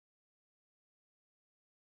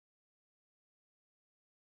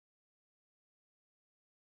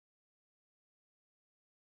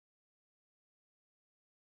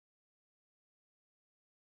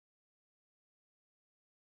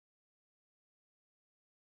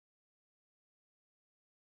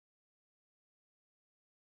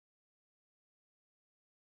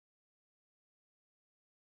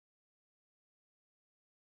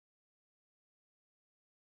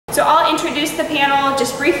So I'll introduce the panel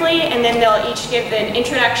just briefly, and then they'll each give an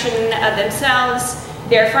introduction of themselves,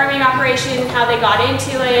 their farming operation, how they got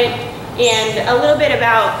into it, and a little bit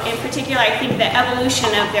about, in particular, I think the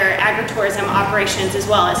evolution of their agritourism operations as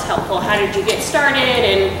well is helpful. How did you get started,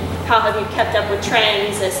 and how have you kept up with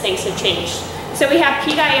trends as things have changed? So we have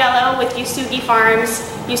Pete Aiello with Usugi Farms.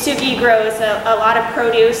 Usugi grows a lot of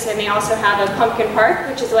produce, and they also have a pumpkin park,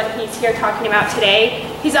 which is what he's here talking about today.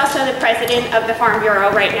 He's also the president of the Farm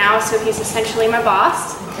Bureau right now, so he's essentially my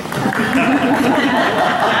boss.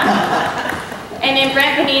 And then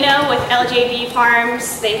Brent Bonino with LJB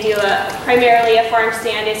Farms. They do primarily a farm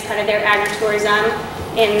stand is kind of their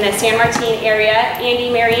agritourism in the San Martin area. Andy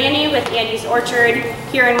Mariani with Andy's Orchard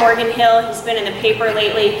here in Morgan Hill. He's been in the paper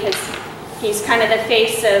lately because he's kind of the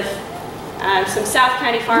face of some South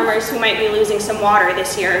County farmers who might be losing some water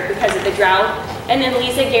this year because of the drought. And then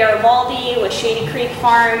Lisa Garibaldi with Shady Creek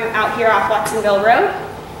Farm out here off Watsonville Road.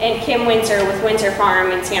 And Kim Windsor with Windsor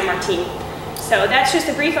Farm in San Martin. So that's just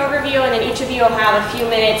a brief overview, and then each of you will have a few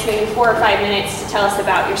minutes, maybe 4 or 5 minutes to tell us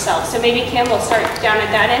about yourself. So maybe Kim, we'll start down at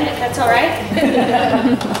that end, if that's all right.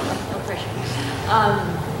 No pressure.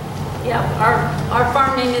 Yeah, our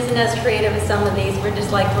farm name isn't as creative as some of these. We're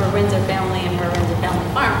just like we're Windsor family, and we're Windsor Family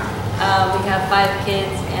Farm. We have 5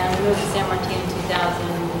 kids, and we moved to San Martin in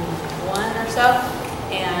 2001 or so,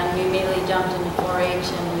 and we immediately jumped into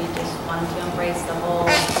 4-H, and we just wanted to embrace the whole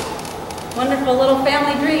wonderful little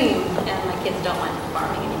family dream. And my kids don't mind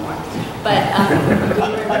farming anymore. But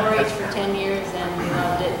we were in 4-H for 10 years, and we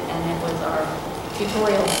loved it, and it was our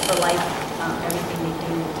tutorial for life, everything we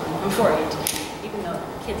do on 4-H, even though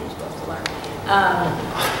kids are supposed to learn.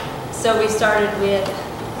 So we started with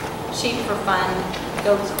sheep for fun,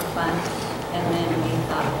 goats for fun, and then we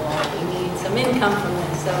thought, well, we need some income from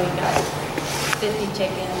this. So we got 50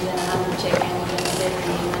 chickens and 100 chickens and 50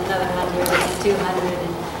 and another 100 and 200.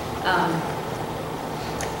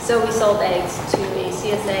 So we sold eggs to a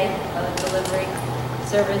CSA, a delivery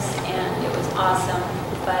service, and it was awesome,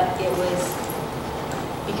 but it was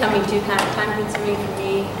becoming too kind of time-consuming for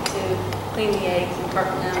me to clean the eggs and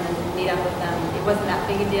carton them and meet up with them. It wasn't that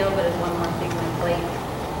big a deal, but it was one more thing on my plate,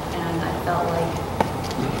 and I felt like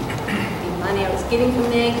the money I was getting from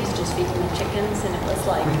the eggs was just feeding the chickens, and it was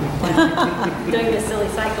like doing this silly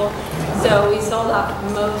cycle. So we sold off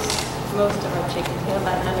most of our chickens. We have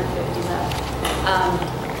about 150 left.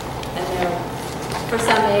 And they're for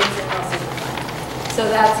some eggs and also for fun. So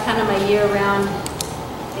that's kind of my year-round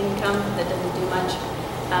income that doesn't do much.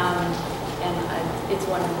 And it's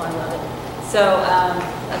wonderful, I love it. So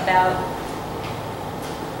about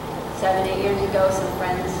 7-8 years ago, some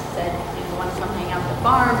friends said, you want to come hang out at the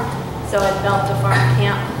farm. So I developed a farm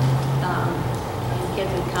camp. And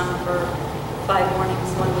kids would come for 5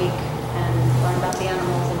 mornings 1 week and learn about the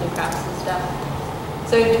animals and do crafts and stuff.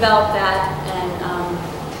 So we developed that, and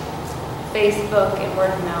Facebook and word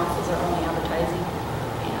of mouth is our only advertising.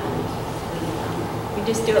 And we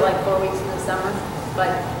just do it like 4 weeks in the summer,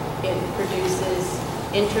 but it produces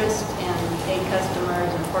interest and paid customers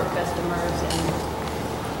and port customers and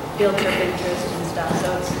field trip interest and stuff.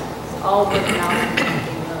 So it's all word of mouth and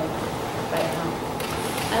marketing, really. But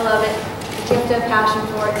I love it. But you have to have passion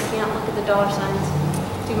for it. You can't look at the dollar signs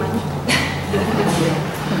too much.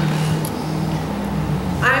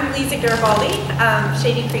 I'm Lisa Garibaldi,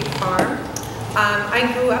 Shady Creek Farm. I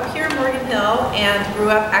grew up here in Morgan Hill and grew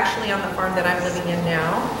up actually on the farm that I'm living in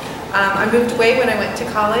now. I moved away when I went to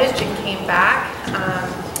college and came back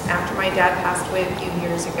after my dad passed away a few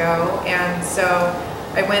years ago. And so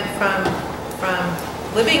I went from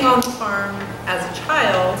living on the farm as a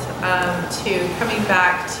child to coming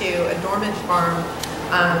back to a dormant farm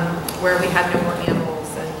where we had no more animals,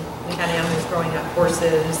 and we had animals growing up,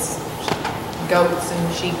 horses, goats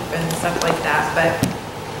and sheep and stuff like that. But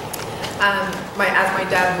as my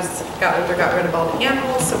dad got older, got rid of all the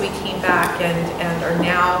animals, so we came back and are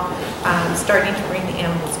now starting to bring the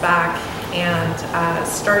animals back, and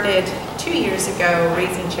started 2 years ago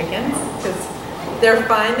raising chickens because they're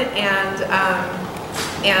fun,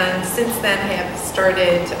 and since then I have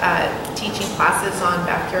started teaching classes on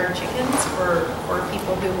backyard chickens for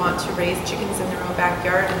people who want to raise chickens in their own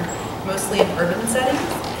backyard, and mostly in urban settings.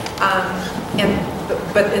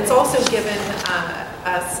 But it's also given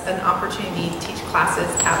us an opportunity to teach classes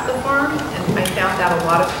at the farm, and I found that a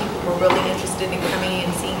lot of people were really interested in coming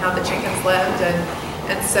and seeing how the chickens lived,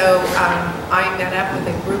 and so I met up with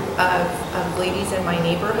a group of ladies in my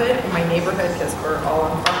neighborhood because we're all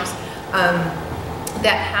on farms,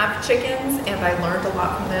 that have chickens, and I learned a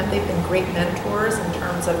lot from them. They've been great mentors in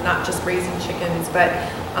terms of not just raising chickens, but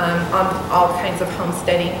on all kinds of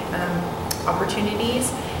homesteading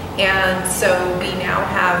opportunities. And so we now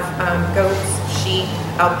have goats, sheep,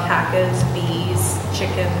 alpacas, bees,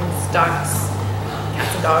 chickens, ducks,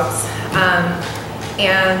 cats and dogs.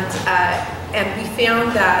 And we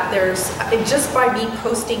found that there's, just by me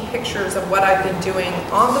posting pictures of what I've been doing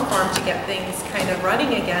on the farm to get things kind of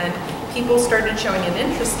running again, people started showing an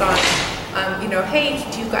interest on, you know, hey,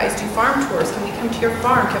 do you guys do farm tours? Can we come to your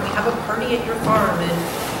farm? Can we have a party at your farm?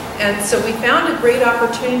 And so we found a great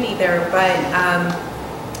opportunity there,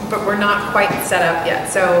 but we're not quite set up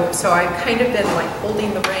yet. So I've kind of been like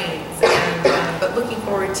holding the reins, and, but looking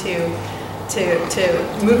forward to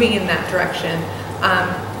moving in that direction.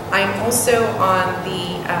 I'm also on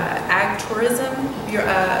the Agritourism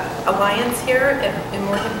Alliance here in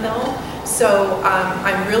Morgan Hill. So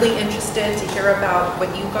I'm really interested to hear about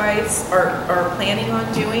what you guys are planning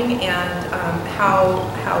on doing, and how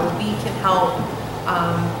we can help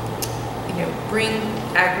you know, bring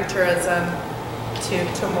agritourism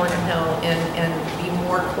to Morgan Hill and be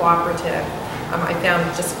more cooperative. I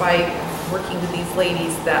found just by working with these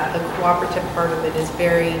ladies that the cooperative part of it is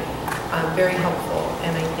very helpful,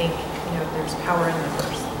 and I think, you know, there's power in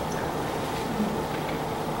numbers.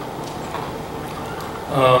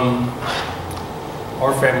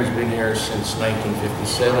 Our family's been here since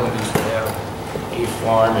 1957. We used to have a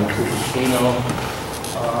farm in Cupertino.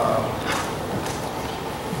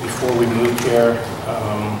 Before we moved here,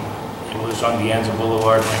 it was on Dianza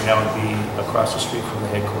Boulevard, and now it'd be across the street from the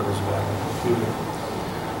headquarters of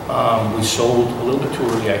Agritourism. We sold a little bit too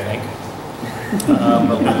early, I think.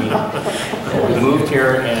 But we moved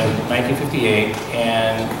here in 1958,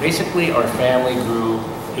 and basically our family grew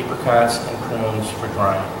apricots and prunes for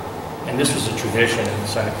drying. And this was a tradition in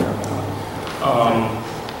Santa Carolina.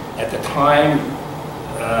 At the time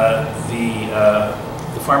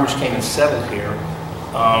the farmers came and settled here,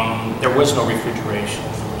 there was no refrigeration,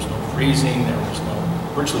 there was no freezing, there was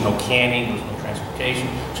virtually no canning, there was no transportation,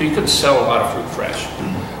 so you couldn't sell a lot of fruit fresh.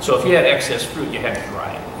 So if you had excess fruit, you had to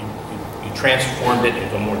dry it. You transformed it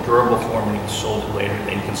into a more durable form, and you sold it later,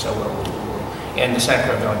 then you can sell it all over the world. And the Santa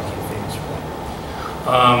Clara Valley became famous for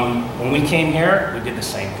that. When we came here, we did the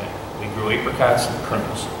same thing. We grew apricots and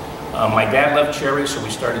prunes. My dad loved cherries, so we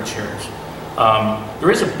started cherries. There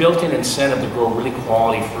is a built-in incentive to grow really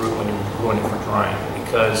quality fruit when you're growing it for drying,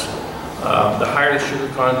 because the higher the sugar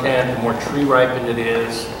content, the more tree ripened it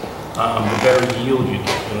is, the better yield you get.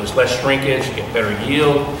 When there's less shrinkage, you get better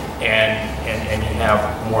yield, and you have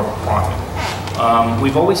more profit.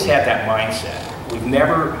 We've always had that mindset. We've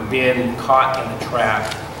never been caught in the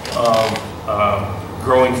trap of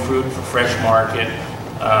growing fruit for fresh market,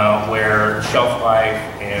 where shelf life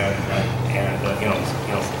and you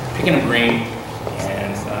know, picking them green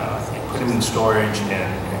and putting them in storage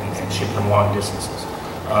and shipping them long distances.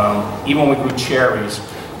 Even when we grew cherries,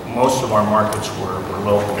 most of our markets were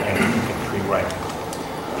local and tree ripe.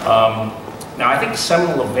 Now, I think the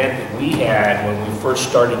seminal event that we had when we first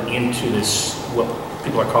started into this, what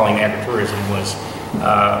people are calling agritourism,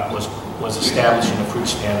 was establishing a fruit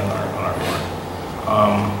stand on our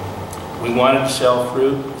farm. We wanted to sell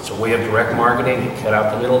fruit. It's a way of direct marketing. You cut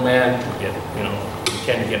out the middleman. You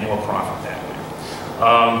tend to get more profit that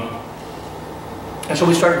way. And so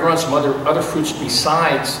we started growing some other fruits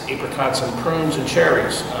besides apricots and prunes and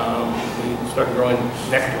cherries. We started growing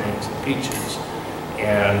nectarines and peaches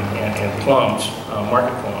and plums,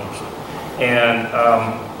 market plums. And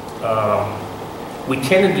we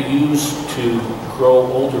tended to grow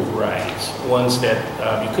older varieties, ones that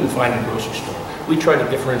you couldn't find in the grocery store. We try to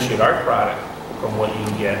differentiate our product from what you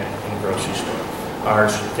can get in the grocery store.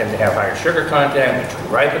 Ours tend to have higher sugar content, we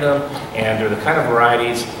ripen them, and they're the kind of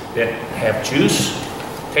varieties that have juice,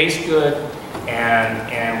 taste good,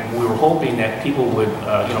 and we were hoping that people would,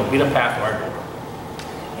 beat a path to our door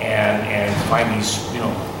and find these,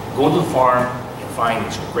 go to the farm and find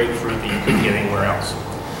these great fruit that you couldn't get anywhere else.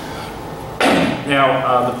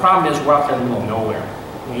 Now, the problem is we're out there in the middle of nowhere.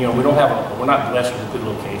 We're not blessed with a good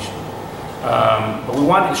location. But we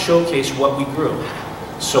wanted to showcase what we grew.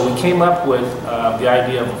 So we came up with the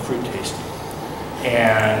idea of a fruit tasting.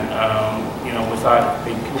 And, we thought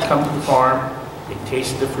people come to the farm, they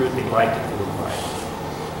tasted the fruit, they liked it, they would buy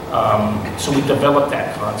it. So we developed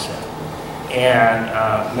that concept. And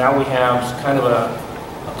now we have kind of a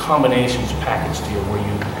combinations package deal where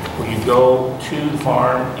you go to the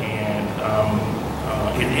farm and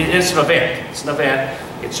it's an event. It's an event.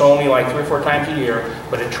 It's only like 3 or 4 times a year,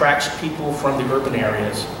 but it attracts people from the urban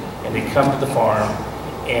areas, and they come to the farm,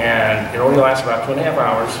 and it only lasts about 2.5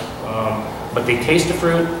 hours. But they taste the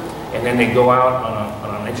fruit, and then they go out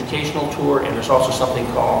on an educational tour, and there's also something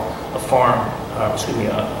called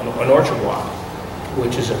an orchard walk,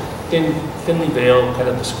 which is thinly veiled, kind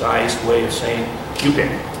of disguised way of saying, you pick.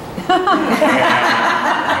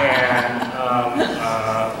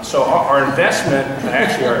 So our investment,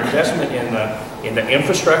 actually our investment in the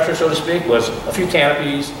infrastructure, so to speak, was a few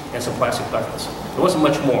canopies and some plastic buckets. There wasn't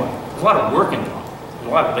much more. There's a lot of work involved, there's a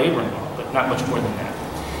lot of labor involved, but not much more than that.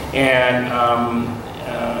 And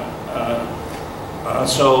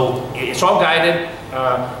so it's all guided.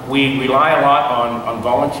 We rely a lot on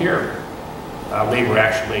volunteer labor,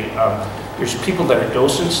 actually. There's people that are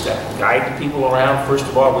docents that guide the people around. First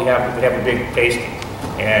of all, we have a big tasting,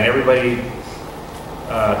 and everybody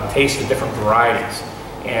tastes the different varieties.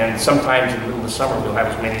 And sometimes in the middle of the summer, we'll have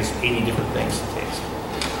as many as 80 different things to taste.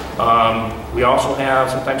 We also have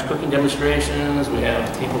sometimes cooking demonstrations. We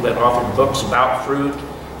have people that offer books about fruit.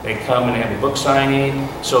 They come and have a book signing.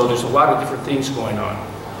 So there's a lot of different things going on.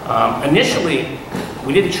 Initially,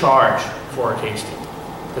 we didn't charge for our tasting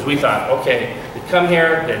because we thought, okay, they come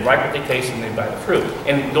here, they like what they taste, and they buy the fruit.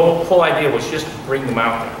 And the whole idea was just to bring them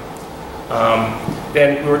out there.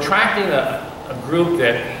 Then we were attracting a group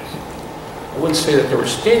that, I wouldn't say that they were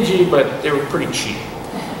stingy, but they were pretty cheap.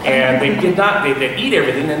 And they did not, they'd eat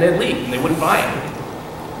everything and they'd leave, and they wouldn't buy anything.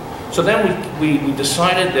 So then we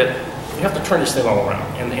decided that we have to turn this thing all around.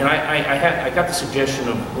 And I got the suggestion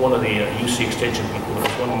of one of the UC Extension people, that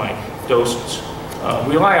was one of my docents.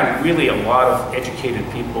 We rely on really a lot of educated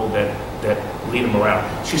people that lead them around.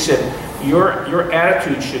 She said, your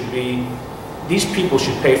attitude should be, these people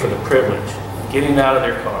should pay for the privilege of getting out of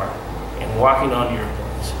their car and walking onto your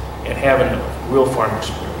place and having a real farm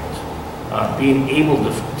experience. Being able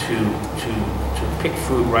to pick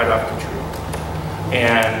fruit right off the tree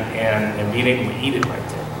and being able to eat it right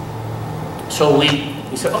there. So we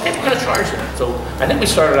said, okay, we're going to charge that. So I think we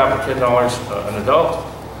started out with $10 an adult.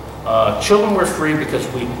 Children were free because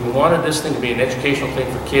we wanted this thing to be an educational thing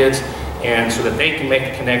for kids, and so that they can make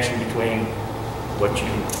a connection between the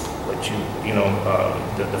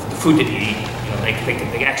food that you eat.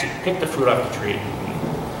 They actually pick the fruit off the tree.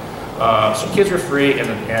 So kids were free,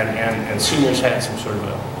 and seniors had some sort of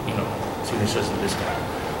a senior citizen discount.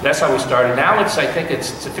 That's how we started. Now I think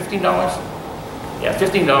it's $15. Yeah,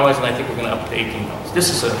 $15, and I think we're going to up it to $18. This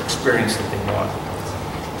is an experience that they want.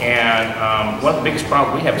 And one of the biggest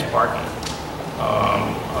problems we have is parking.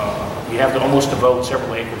 You have to almost devote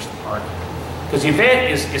several acres to parking. Because the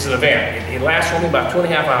event is an event. It lasts only about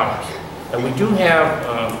 2.5 hours. And we do have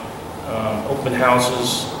open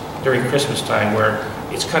houses during Christmas time where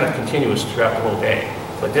it's kind of continuous throughout the whole day.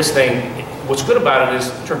 But this thing, what's good about it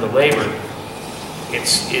is, in terms of labor,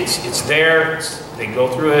 it's there, they go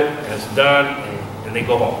through it, and it's done, and they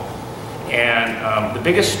go home. And the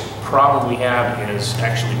biggest problem we have is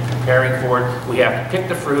actually preparing for it. We have to pick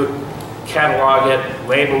the fruit, catalog it,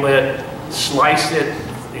 label it, slice it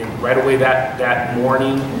right away that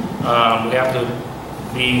morning. We have to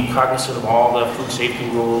be cognizant of all the food safety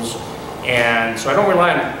rules. And so I don't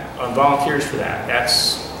rely on volunteers for that.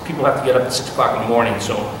 People have to get up at 6 o'clock in the morning,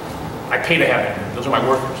 so I pay to have them. Those are my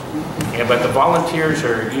workers. But the volunteers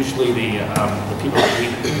are usually the people that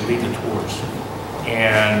lead the tours.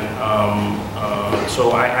 And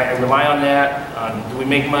so I rely on that. Do we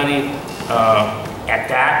make money at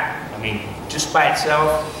that? I mean, just by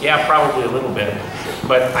itself? Yeah, probably a little bit.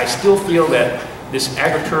 But I still feel that this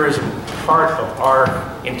agritourism part of our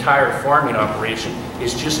entire farming operation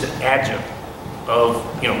is just an adjunct of,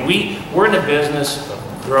 we're in the business of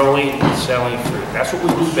growing and selling fruit. That's what we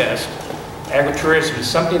do best. Agritourism is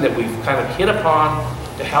something that we've kind of hit upon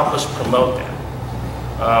to help us promote that.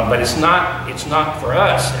 But it's not for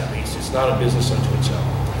us, at least, it's not a business unto itself.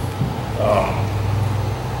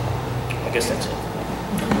 I guess that's it.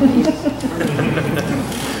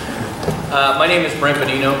 My name is Brent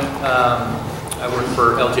Benino. I work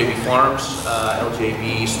for LJB Farms.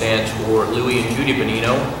 LJB stands for Louis and Judy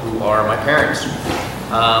Benino, who are my parents.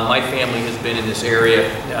 My family has been in this area.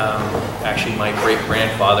 Actually, my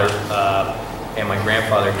great-grandfather and my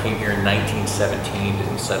grandfather came here in 1917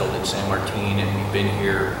 and settled in San Martin, and we've been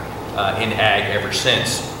here in ag ever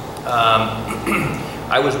since.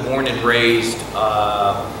 I was born and raised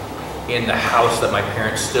in the house that my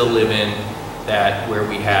parents still live in, where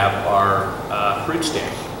we have our fruit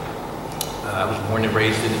stand. I was born and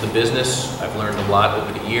raised into the business. I've learned a lot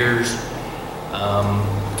over the years.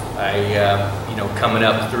 Coming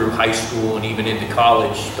up through high school and even into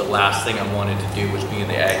college, the last thing I wanted to do was be in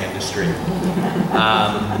the ag industry.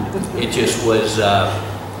 It just was,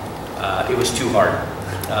 it was too hard.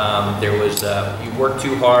 You worked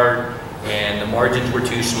too hard, and the margins were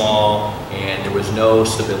too small, and there was no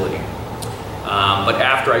stability. But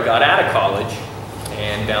after I got out of college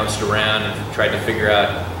and bounced around and tried to figure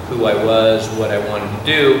out who I was, what I wanted to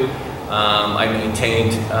do. I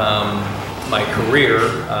maintained my career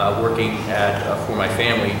working for my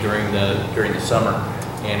family during the summer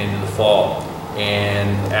and into the fall.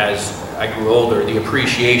 And as I grew older, the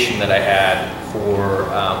appreciation that I had for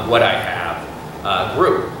what I have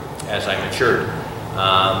grew as I matured.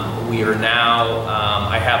 We are now,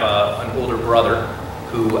 I have an older brother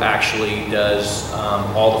who actually does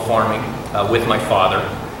all the farming with my father,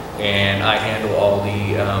 and I handle all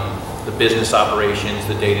the business operations,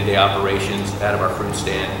 the day-to-day operations out of our fruit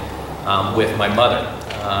stand with my mother.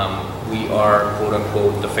 We are,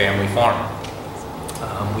 quote-unquote, the family farm.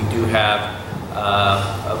 We do have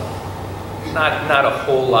not a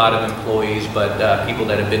whole lot of employees, but people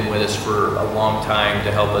that have been with us for a long time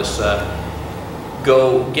to help us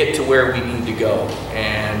get to where we need to go.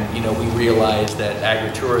 And you know, we realize that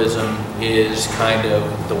agritourism is kind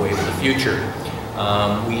of the way of the future.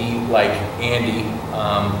 We, like Andy,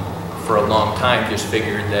 for a long time just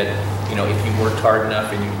figured that, you know, if you worked hard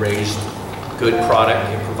enough and you raised good product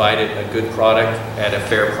and provided a good product at a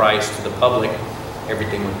fair price to the public,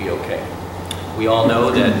 everything would be okay. We all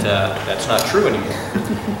know that that's not true anymore.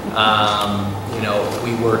 You know,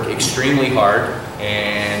 we work extremely hard,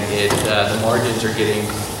 and the margins are getting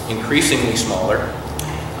increasingly smaller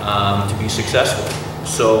to be successful.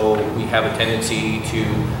 So we have a tendency to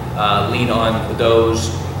lean on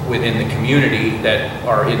those within the community that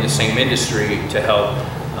are in the same industry to help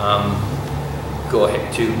go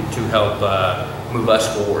ahead to help move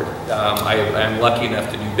us forward. I'm lucky enough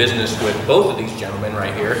to do business with both of these gentlemen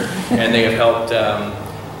right here, and they have helped,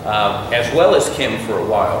 as well as Kim for a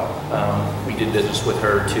while. We did business with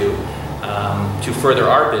her to further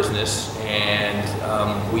our business,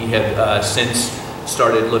 and we have since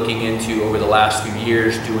started looking into, over the last few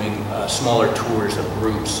years, doing smaller tours of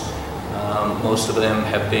groups. Most of them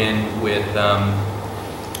have been with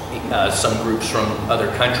some groups from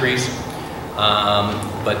other countries.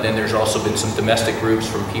 But then there's also been some domestic groups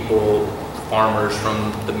from people, farmers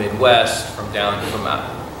from the Midwest, from out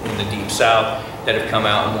in the deep South, that have come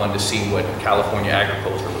out and wanted to see what California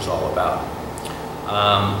agriculture was all about.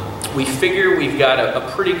 We figure we've got a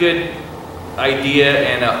pretty good idea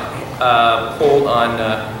and a hold on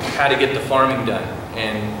how to get the farming done.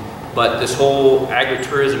 But this whole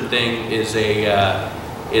agritourism thing is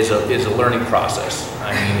a learning process.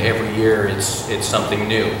 I mean, every year it's something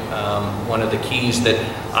new. One of the keys that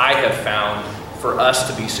I have found for us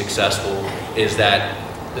to be successful is that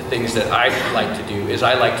the things that I like to do is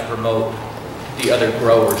I like to promote the other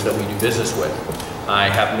growers that we do business with. I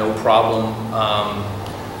have no problem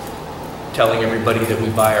telling everybody that we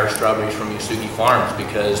buy our strawberries from Yasugi Farms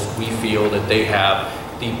because we feel that they have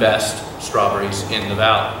the best strawberries in the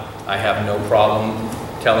valley. I have no problem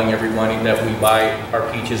telling everyone that we buy our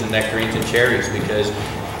peaches and nectarines and cherries because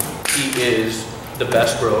he is the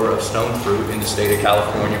best grower of stone fruit in the state of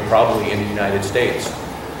California, probably in the United States.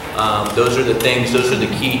 Those are the things, those are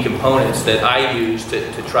the key components that I use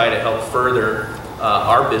to try to help further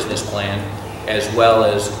our business plan, as well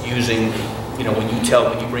as using, you know, when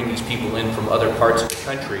you bring these people in from other parts of the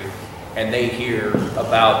country and they hear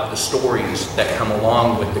about the stories that come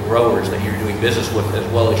along with the growers that you're doing business with, as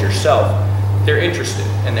well as yourself, they're interested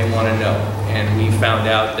and they want to know. And we found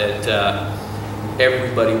out that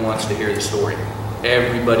everybody wants to hear the story.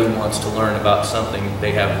 Everybody wants to learn about something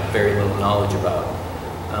they have very little knowledge about.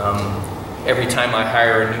 Every time I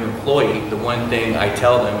hire a new employee, the one thing I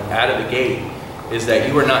tell them out of the gate is that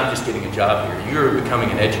you are not just getting a job here, you're becoming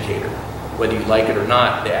an educator. Whether you like it or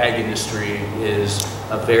not, the ag industry is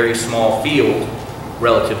a very small field,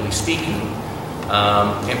 relatively speaking,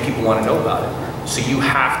 and people want to know about it. So you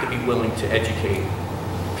have to be willing to educate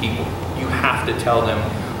people. You have to tell them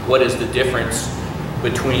what is the difference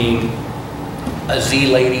between a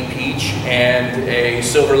Z-Lady peach and a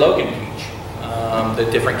Silver Logan peach. The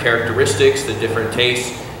different characteristics, the different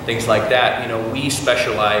tastes, things like that. You know, we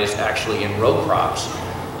specialize actually in row crops,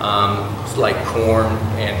 like corn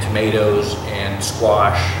and tomatoes and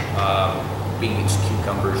squash, beans,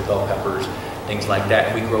 cucumbers, bell peppers, things like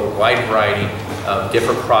that. We grow a wide variety of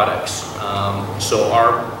different products. So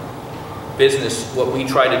our business, what we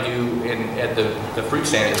try to do at the fruit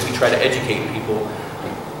stand is we try to educate people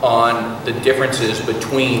on the differences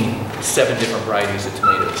between 7 different varieties of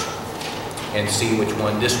tomatoes and see which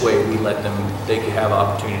one. This way we let them, they can have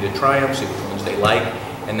opportunity to try them, see which ones they like,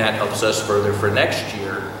 and that helps us further for next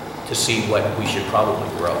year to see what we should probably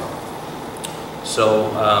grow.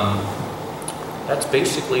 So that's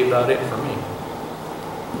basically about it for me.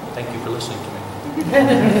 Thank you for listening to me.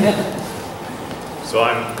 So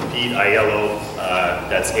I'm Pete Aiello,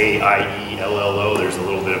 that's A-I-E-L-L-O. There's a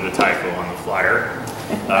little bit of a typo on the flyer.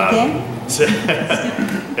 I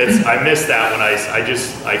missed that when I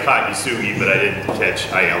caught Yasugi, but I didn't catch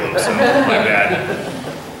Aiello, so my bad.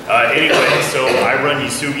 Anyway, so I run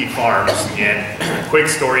Yasugi Farms, and quick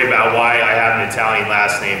story about why I have an Italian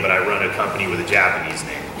last name, but I run a company with a Japanese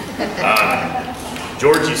name.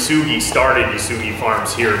 George Yasugi started Yasugi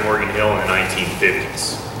Farms here in Morgan Hill in the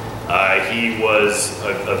 1950s. He was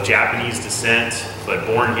of Japanese descent, but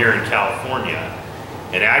born here in California,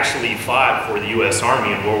 and actually fought for the U.S.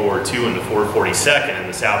 Army in World War II in the 442nd in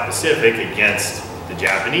the South Pacific against the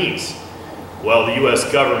Japanese. Well, the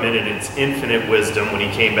U.S. government, in its infinite wisdom, when he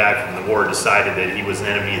came back from the war, decided that he was an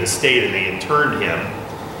enemy of the state, and they interned him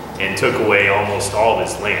and took away almost all of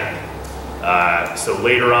his land. So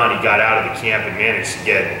later on, he got out of the camp and managed to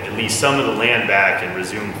get at least some of the land back and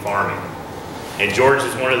resumed farming. And George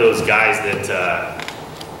is one of those guys that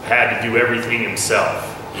had to do everything himself.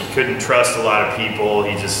 He couldn't trust a lot of people.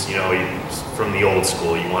 He just, he was from the old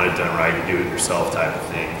school. You want it done right, you do it yourself type of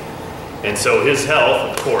thing. And so his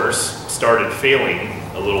health, of course, started failing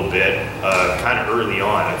a little bit kind of early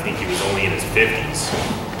on. I think he was only in his 50s.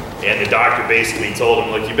 And the doctor basically told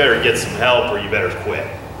him, look, you better get some help or you better quit.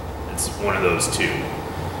 It's one of those two.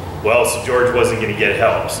 Well, so George wasn't going to get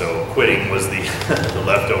help, so quitting was the, the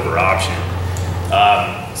leftover option.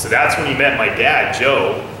 So that's when he met my dad,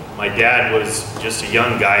 Joe. My dad was just a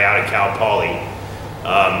young guy out of Cal Poly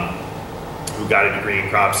who got a degree in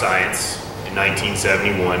crop science in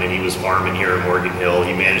 1971, and he was farming here in Morgan Hill.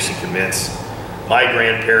 He managed to convince my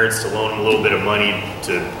grandparents to loan him a little bit of money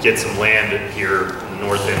to get some land here in the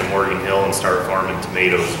north end of Morgan Hill and start farming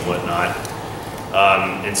tomatoes and whatnot.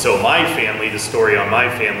 And so my family, the story on my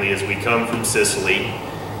family is we come from Sicily,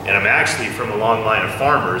 and I'm actually from a long line of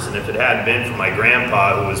farmers, and if it hadn't been for my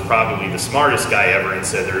grandpa, who was probably the smartest guy ever and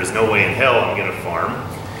said there is no way in hell I'm going to farm,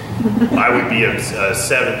 I would be a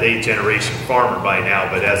 7th, 8th generation farmer by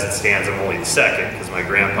now, but as it stands, I'm only the 2nd because my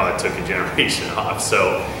grandpa took a generation off.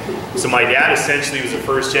 So my dad essentially was a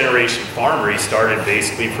first generation farmer. He started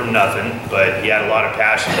basically from nothing, but he had a lot of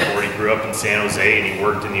passion for it. He grew up in San Jose and he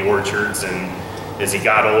worked in the orchards, and as he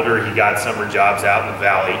got older, he got summer jobs out in the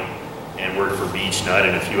valley and worked for Beech Nut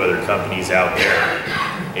and a few other companies out there,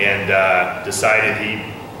 and decided he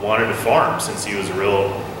wanted to farm since he was a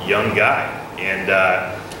real young guy. And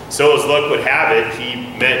so as luck would have it, he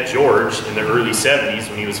met George in the early 70s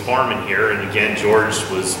when he was farming here, and again, George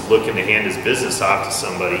was looking to hand his business off to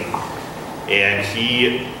somebody, and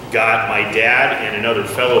he got my dad and another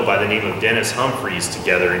fellow by the name of Dennis Humphreys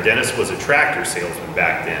together, and Dennis was a tractor salesman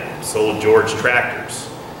back then, sold George tractors.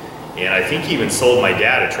 And I think he even sold my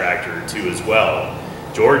dad a tractor or two as well.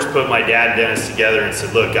 George put my dad and Dennis together and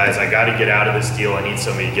said, look guys, I got to get out of this deal. I need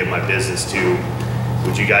somebody to give my business to.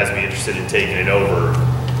 Would you guys be interested in taking it over?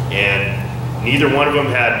 And neither one of them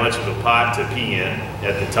had much of a pot to pee in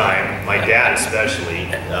at the time, my dad especially.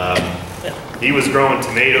 He was growing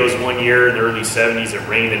tomatoes one year in the early 70s. It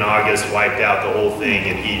rained in August, wiped out the whole thing,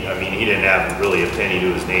 and he didn't have really a penny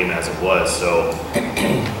to his name as it was. So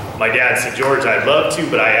my dad said, George, I'd love to,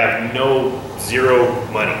 but I have zero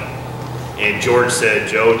money. And George said,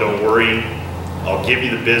 Joe, don't worry. I'll give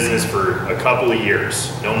you the business for a couple of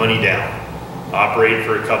years, no money down. Operate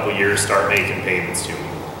for a couple of years, start making payments to me.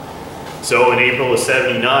 So in April of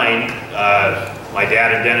 '79, my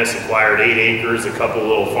dad and Dennis acquired 8 acres, a couple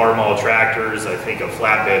little farm-haul tractors, I think a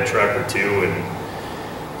flatbed truck or two, and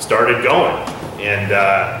started going. And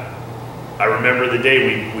I remember the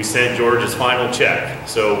day we sent George his final check.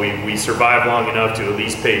 So we survived long enough to at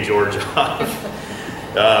least pay George off.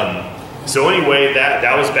 So anyway,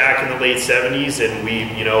 that was back in the late 70s, and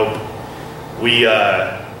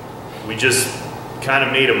we just kind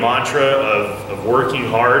of made a mantra of working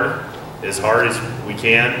hard as we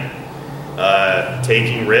can,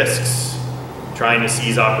 taking risks, trying to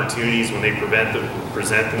seize opportunities when they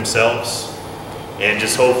present themselves, and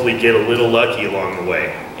just hopefully get a little lucky along the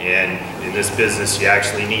way. And in this business, you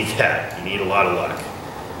actually need that. You need a lot of luck.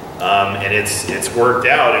 And it's worked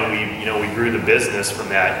out, and we grew the business from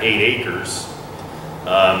that 8 acres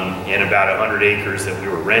and about 100 acres that we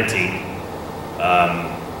were renting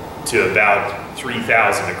to about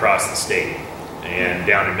 3,000 across the state. And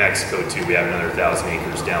down in Mexico too, we have another 1,000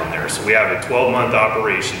 acres down there. So we have a 12-month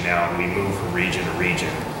operation now, and we move from region to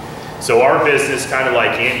region. So our business, kind of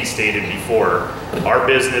like Andy stated before, our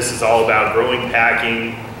business is all about growing,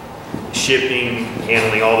 packing, shipping,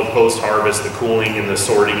 handling all the post-harvest, the cooling and the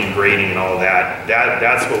sorting and grading and all of that.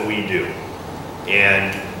 That's what we do.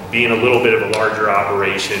 And being a little bit of a larger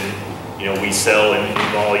operation, we sell in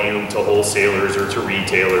volume to wholesalers or to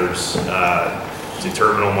retailers, to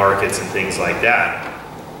terminal markets and things like that.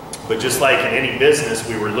 But just like in any business,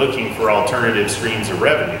 we were looking for alternative streams of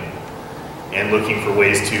revenue and looking for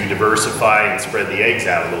ways to diversify and spread the eggs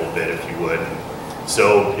out a little bit, if you would.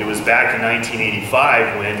 So it was back in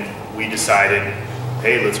 1985 when we decided,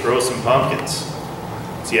 hey, let's grow some pumpkins,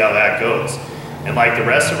 see how that goes. And like the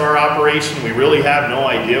rest of our operation, we really have no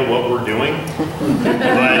idea what we're doing,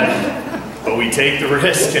 but we take the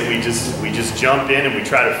risk and we just jump in and we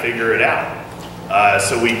try to figure it out.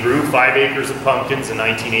 So we grew 5 acres of pumpkins in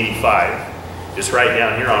 1985, just right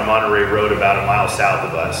down here on Monterey Road, about a mile south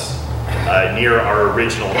of us, near our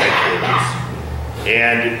original headquarters.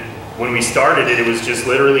 And when we started it, it was just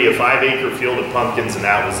literally a 5-acre field of pumpkins, and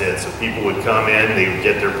that was it. So people would come in, they would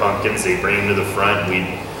get their pumpkins, they'd bring them to the front,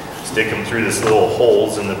 we'd stick them through this little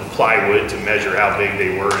holes in the plywood to measure how big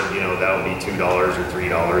they were, and you know, that would be $2 or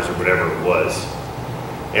 $3 or whatever it was.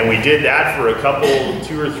 And we did that for a couple,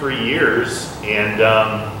 2 or 3 years, and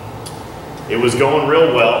it was going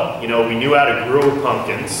real well. You know, we knew how to grow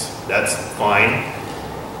pumpkins, that's fine.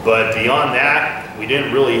 But beyond that, we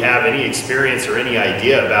didn't really have any experience or any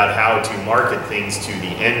idea about how to market things to the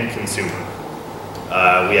end consumer.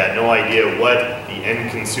 We had no idea what the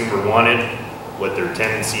end consumer wanted, what their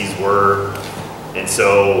tendencies were. And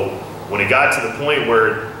so when it got to the point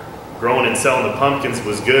where growing and selling the pumpkins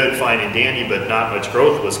was good, fine and dandy, but not much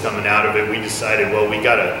growth was coming out of it, we decided, well, we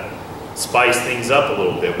gotta spice things up a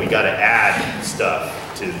little bit. We gotta add stuff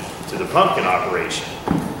to the pumpkin operation.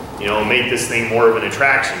 You know, make this thing more of an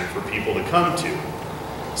attraction for people to come to.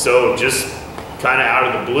 So just kind of out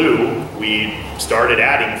of the blue, we started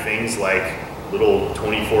adding things like little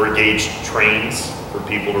 24 gauge trains for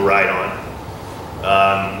people to ride on.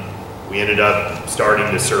 We ended up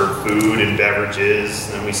starting to serve food and beverages,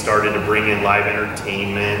 and then we started to bring in live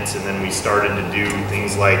entertainment, and then we started to do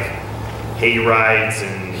things like hay rides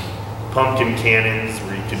and pumpkin cannons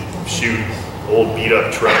where you could shoot old beat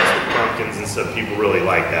up trucks with pumpkins and stuff. People really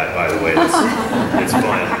like that, by the way. It's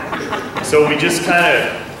fun. So it just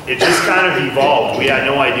kind of evolved. We had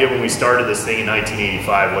no idea when we started this thing in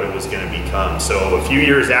 1985 what it was going to become. So a few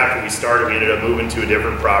years after we started, we ended up moving to a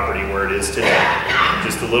different property where it is today,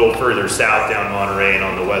 just a little further south down Monterey and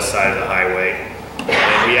on the west side of the highway.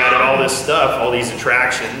 And we added all this stuff, all these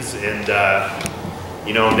attractions, and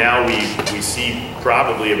you know, now we see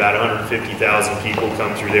probably about 150,000 people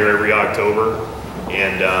come through there every October,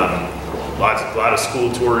 and a lot of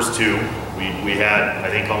school tours too. We had, I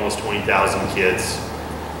think, almost 20,000 kids,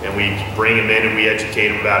 and we bring them in and we educate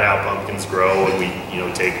them about how pumpkins grow, and we, you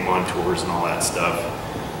know, take them on tours and all that stuff.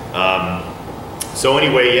 So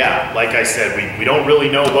anyway, yeah, like I said, we don't really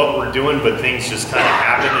know what we're doing, but things just kind of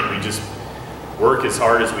happen, and we just work as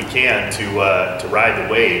hard as we can to ride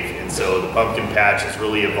the wave. And so the pumpkin patch has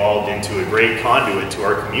really evolved into a great conduit to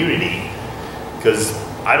our community, because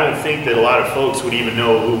I don't think that a lot of folks would even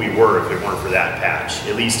know who we were if it weren't for that patch,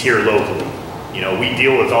 at least here locally. You know, we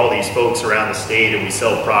deal with all these folks around the state, and we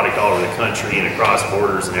sell product all over the country and across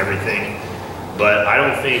borders and everything. But I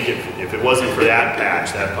don't think if it wasn't for that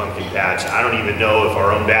patch, that pumpkin patch, I don't even know if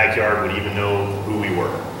our own backyard would even know who we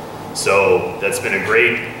were. So that's been a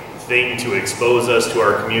great thing to expose us to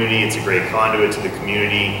our community. It's a great conduit to the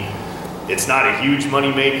community. It's not a huge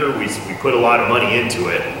money maker. We put a lot of money into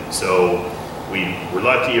it. So we're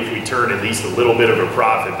lucky if we turn at least a little bit of a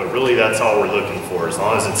profit, but really that's all we're looking for. As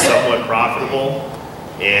long as it's somewhat profitable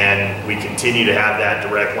and we continue to have that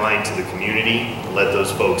direct line to the community and let those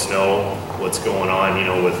folks know what's going on, you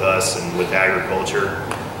know, with us and with agriculture,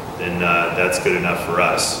 then that's good enough for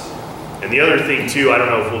us. And the other thing too, I don't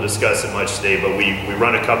know if we'll discuss it much today, but we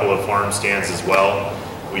run a couple of farm stands as well.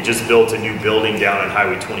 We just built a new building down on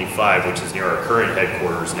Highway 25, which is near our current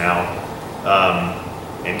headquarters now.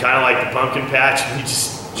 And kind of like the pumpkin patch, we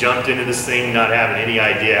just jumped into this thing not having any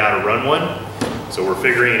idea how to run one. So we're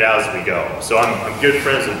figuring it out as we go. So I'm good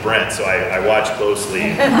friends with Brent, so I watch closely.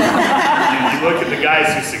 You look at the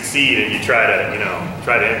guys who succeed and you try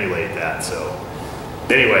to emulate that. So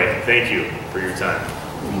anyway, thank you for your time.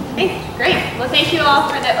 Okay, great. Well, thank you all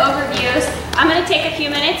for the overviews. I'm going to take a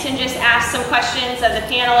few minutes and just ask some questions of the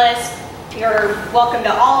panelists. You're welcome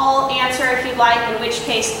to all answer if you'd like, in which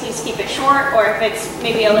case please keep it short, or if it's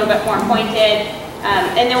maybe a little bit more pointed.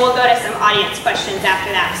 And then we'll go to some audience questions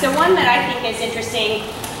after that. So one that I think is interesting,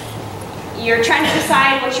 you're trying to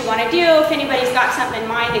decide what you want to do. If anybody's got something in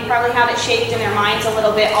mind, they probably have it shaped in their minds a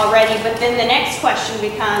little bit already, but then the next question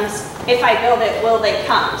becomes, if I build it, will they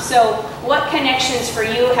come? So what connections for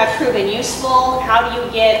you have proven useful? How do you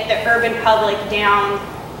get the urban public down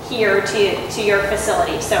here to your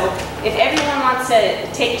facility? So if everyone wants to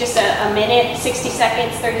take just a minute, 60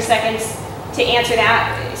 seconds, 30 seconds to answer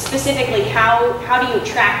that, specifically how do you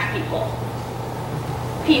attract people?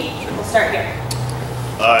 Pete, we'll start here.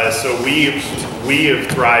 So we have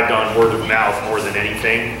thrived on word of mouth more than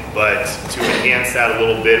anything, but to enhance that a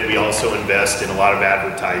little bit, we also invest in a lot of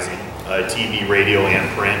advertising, TV, radio, and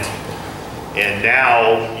print. And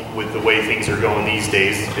now, with the way things are going these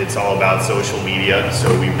days, it's all about social media.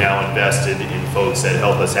 So we've now invested in folks that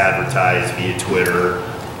help us advertise via Twitter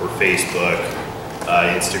or Facebook,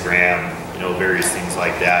 Instagram, various things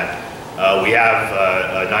like that. We have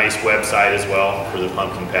a nice website as well for the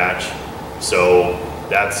pumpkin patch. So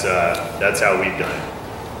that's how we've done it.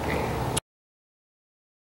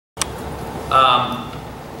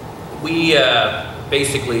 We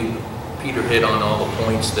basically, Peter hit on all the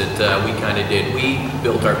points that we kind of did. We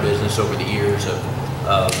built our business over the years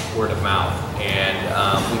of word of mouth, and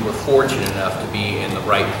we were fortunate enough to be in the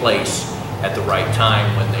right place at the right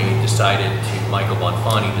time when Michael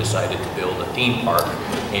Bonfanti decided to build a theme park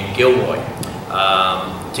in Gilroy.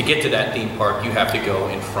 To get to that theme park, you have to go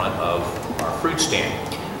in front of our fruit stand.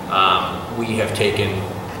 We have taken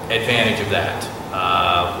advantage of that.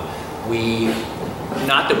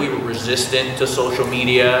 Not that we were resistant to social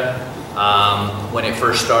media. When it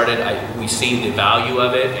first started, we see the value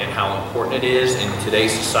of it and how important it is in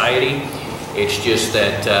today's society. It's just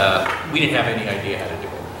that we didn't have any idea how to do it.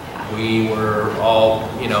 We were all,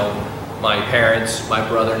 my parents, my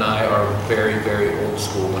brother and I are very, very old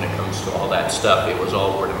school when it comes to all that stuff. It was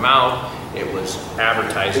all word of mouth. It was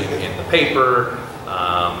advertising in the paper,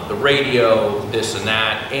 the radio, this and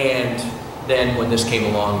that. And then when this came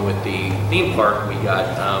along with the theme park, we got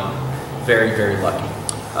very, very lucky.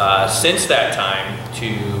 Since that time,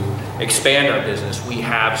 to expand our business, we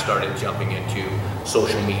have started jumping into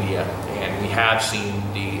social media, and we have seen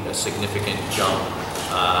a significant jump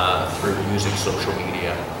through using social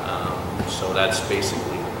media. So that's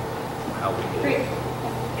basically how we did it.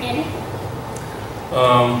 Andy?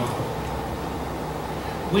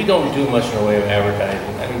 We don't do much in the way of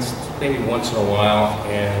advertising. I mean, maybe once in a while,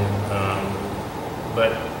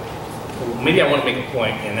 but maybe I want to make a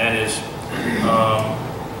point, and that is,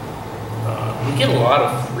 we get a lot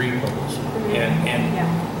of free publicity,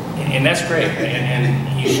 and that's great.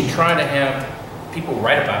 And you should try to have people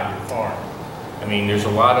write about your farm. I mean, there's a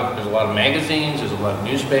lot of magazines, there's a lot of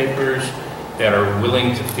newspapers that are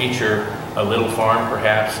willing to feature a little farm,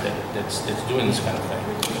 perhaps, that's doing this kind of thing.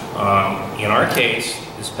 In our case,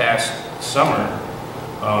 this past summer,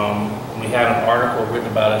 we had an article written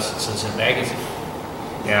about us in Cincinnati Magazine.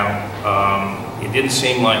 Now, it didn't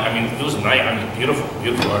seem like, it was a beautiful,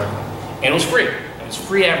 beautiful article. And it was free. It was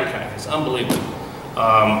free advertising. It's unbelievable.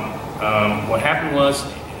 What happened was,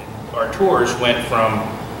 our tours went from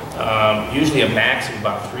usually a max of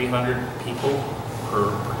about 300 people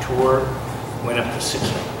per tour, went up to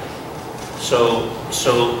 600.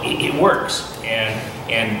 So it works,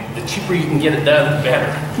 and the cheaper you can get it done, the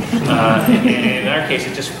better. And in our case,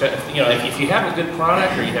 it just, if you have a good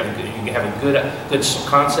product, or you have a good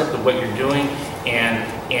concept of what you're doing, and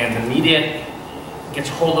the media gets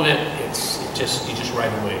hold of it, you just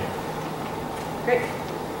ride away. Great.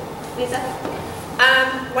 Lisa?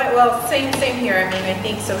 Well, same here. I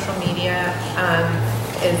think social media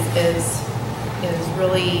is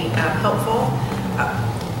really helpful.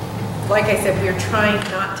 Like I said, we're trying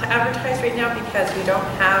not to advertise right now because we don't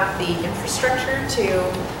have the infrastructure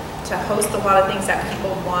to host a lot of things that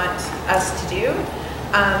people want us to do.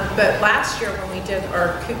 But last year when we did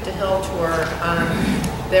our Coupe de Hill tour,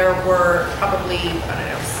 there were probably,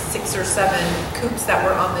 6 or 7 coupes that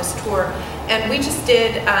were on this tour. And we just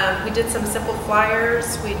did, we did some simple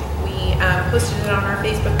flyers. We posted it on our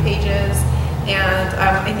Facebook pages. And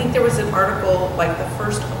I think there was an article, like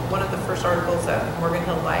one of the first articles of Morgan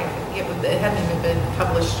Hill Life. It hadn't even been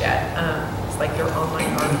published yet. It's like their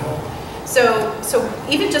online article. So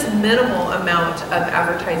even just minimal amount of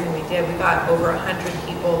advertising we did, we got over 100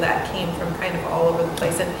 people that came from kind of all over the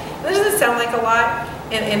place. And this doesn't sound like a lot,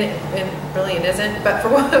 and really it isn't. But for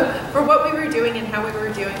what we were doing and how we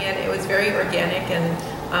were doing it, it was very organic,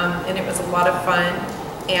 and it was a lot of fun.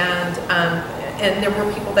 And there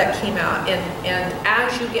were people that came out, and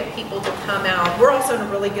as you get people to come out, we're also in a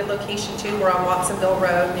really good location too. We're on Watsonville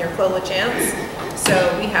Road near Clola Chance. So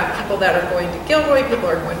we have people that are going to Gilroy, people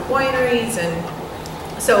are going to wineries,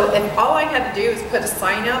 and so if all I had to do is put a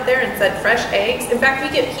sign out there and said fresh eggs. In fact, we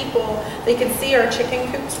get people, they can see our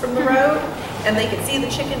chicken coops from the road, and they can see the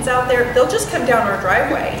chickens out there. They'll just come down our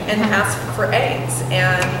driveway and ask for eggs,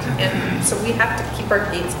 and so we have to keep our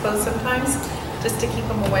gates closed sometimes, just to keep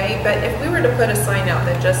them away. But if we were to put a sign out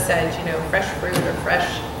that just said, fresh fruit or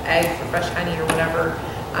fresh eggs or fresh honey or whatever,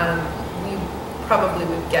 we probably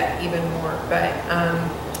would get even more. But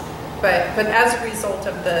but as a result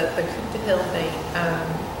of the Coupe de Hill thing,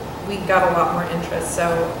 we got a lot more interest. So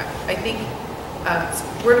I think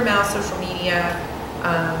word of mouth, social media,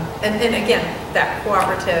 and then again, that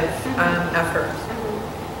cooperative effort.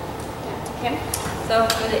 Kim? So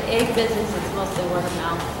for the egg business, it's mostly word of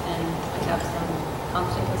mouth, and we have some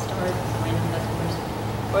constant customers, random customers.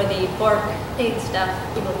 For the pork egg stuff,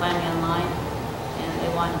 people find me online, and they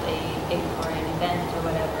want a egg for an event or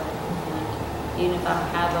whatever. And even if I don't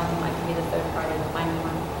have them, I can be the third party to find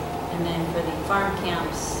one. And then for the farm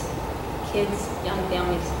camps, kids, young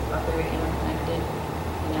families are very interconnected.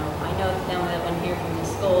 You know, I know the family that went here from the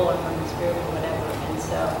school or from this group or whatever, and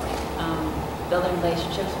so building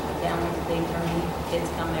relationships with the families, they tell me kids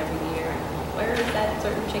come every year. Where is that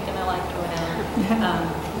certain chicken I liked or whatever?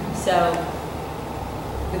 So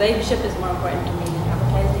relationship is more important to me than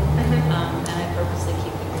advertising, and I purposely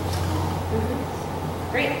keep the groups small.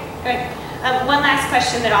 Great, good. One last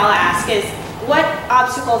question that I'll ask is, what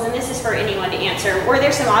obstacles, and this is for anyone to answer, were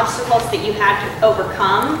there some obstacles that you had to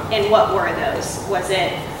overcome, and what were those? Was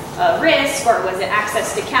it a risk, or was it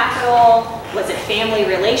access to capital? Was it family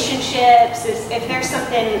relationships? If there's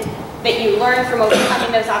something that you learned from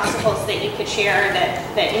overcoming those obstacles that you could share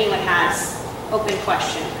that anyone has, open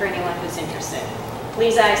question for anyone who's interested.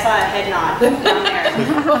 Lisa, I saw a head nod down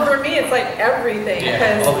there. Well, for me, it's like everything.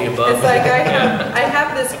 Yeah, all the above. It's like I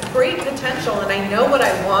have this great potential and I know what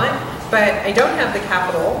I want, but I don't have the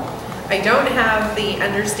capital. I don't have the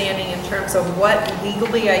understanding in terms of what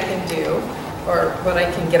legally I can do or what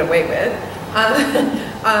I can get away with.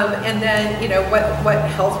 And then, you know, what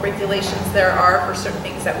health regulations there are for certain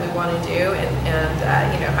things that we want to do,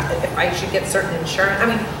 and you know, if I should get certain insurance. I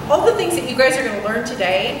mean, all the things that you guys are going to learn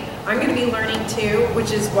today, I'm going to be learning too,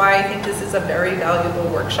 which is why I think this is a very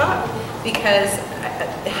valuable workshop, because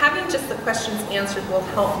having just the questions answered will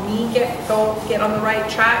help me get on the right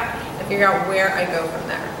track and figure out where I go from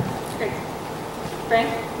there. Great. Frank?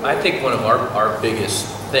 I think one of our biggest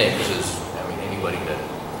things is, I mean, anybody that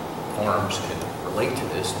farms can relate to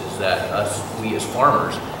this, is that we as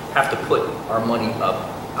farmers have to put our money up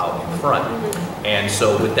out in front. And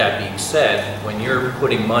so with that being said, when you're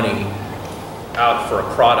putting money out for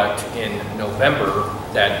a product in November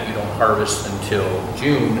that you don't harvest until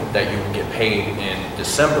June, that you will get paid in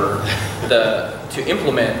December, to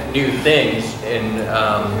implement new things in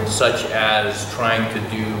such as trying to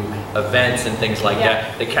do events and things like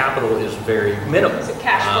that, the capital is very minimal. It's a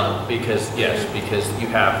cash flow. Because you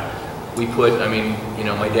have, we put, I mean, you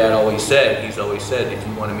know, my dad always said, he's always said, if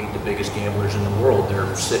you want to meet the biggest gamblers in the world,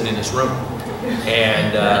 they're sitting in this room.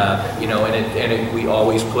 And, you know, we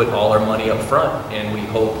always put all our money up front, and we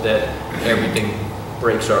hope that everything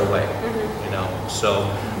breaks our way, you know. So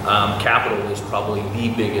capital is probably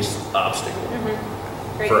the biggest obstacle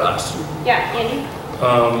for us. Yeah, Andy?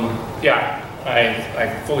 Yeah,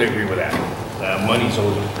 I fully agree with that. Money's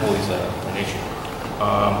always an issue.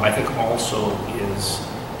 I think also is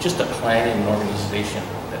just the planning and organization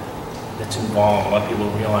that's involved. A lot of people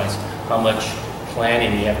don't realize how much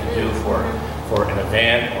planning you have to do for an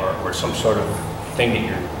event or some sort of thing that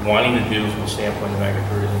you're wanting to do from the standpoint of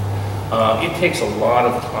agritourism. It takes a lot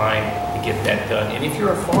of time to get that done. And if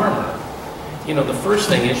you're a farmer, you know, the first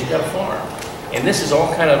thing is you got to farm. And this is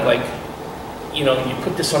all kind of like, you know, you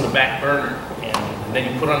put this on the back burner, and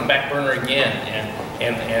then you put it on the back burner again,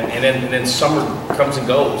 and then summer comes and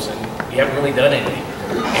goes, and you haven't really done anything.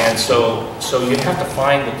 And so you have to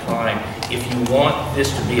find the time if you want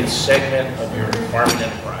this to be a segment of your farming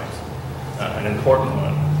enterprise, an important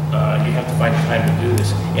one. You have to find the time to do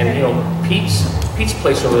this. And you know, Pete's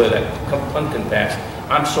place over there, that pumpkin patch,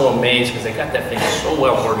 I'm so amazed because they got that thing so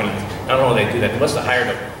well organized. I don't know how they do that. They must have hired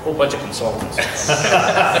a whole bunch of consultants. It's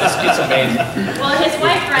amazing. Well, his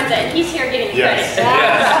wife runs it. He's here getting the credit.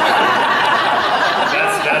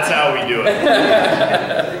 That's how we do it.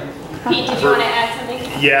 Pete, did you want to add something?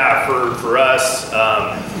 Yeah, for us,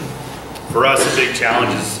 a big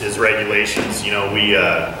challenge is regulations. You know,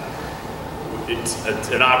 it's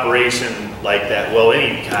an operation like that. Well,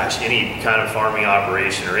 any kind of farming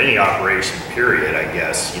operation or any operation, period, I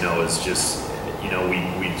guess, you know, is just, you know,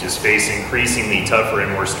 we just face increasingly tougher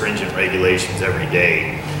and more stringent regulations every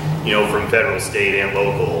day, you know, from federal, state, and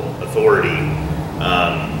local authority.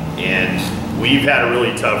 And we've had a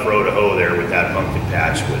really tough row to hoe there with that pumpkin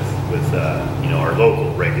patch with you know, our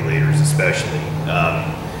local regulators especially.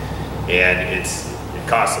 And it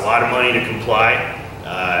costs a lot of money to comply.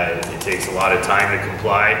 It takes a lot of time to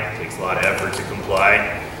comply. It takes a lot of effort to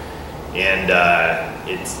comply. And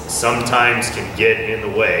it sometimes can get in the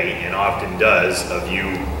way, and often does, of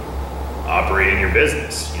you operating your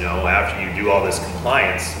business. You know, after you do all this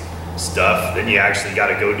compliance, stuff, then you actually got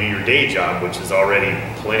to go do your day job, which is already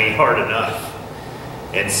plenty hard enough.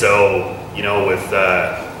 And so, you know, with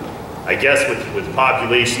I guess with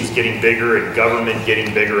populations getting bigger and government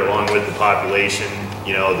getting bigger along with the population,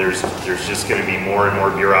 you know, there's just going to be more and more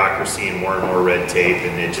bureaucracy and more red tape,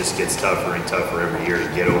 and it just gets tougher and tougher every year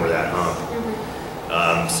to get over that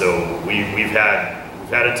hump. So we've had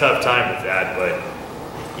a tough time with that, but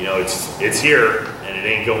you know, it's here and it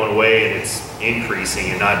ain't going away, and it's increasing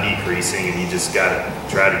and not decreasing, and you just got to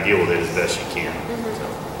try to deal with it as best you can. So.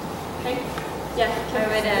 Okay. Yeah. I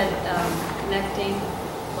would add connecting,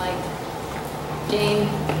 like Jane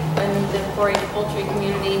and the 4-H poultry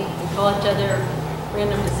community, we call each other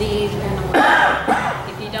random disease, random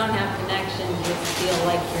if you don't have connections, you feel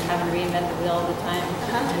like you're having to reinvent the wheel all the time.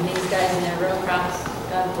 And these guys in their row crops,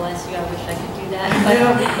 God bless you, I wish I could do that. But,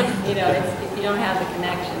 you know, if you don't have the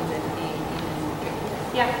connections, it'd be even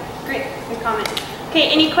trickier. Yeah, great. Good comment. Okay,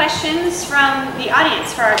 any questions from the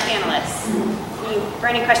audience for our panelists? Or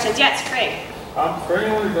any questions? Yes, Craig. For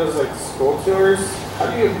anyone who does like school tours, how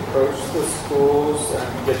do you approach the schools and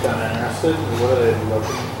get them interested? What are they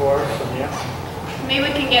looking for from you? Maybe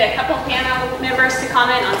we can get a couple panel members to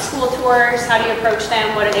comment on school tours. How do you approach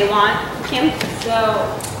them? What do they want? Kim? So,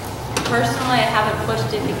 personally, I haven't pushed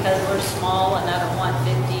it because we're small and I don't want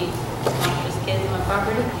 50 conscious kids on my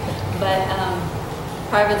property. But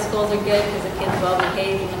private schools are good because the kids are well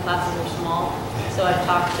behaved and the classes are small. So I've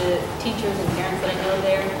talked to teachers and parents that I know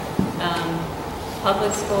there.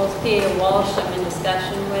 Public schools, PA Walsh, I'm in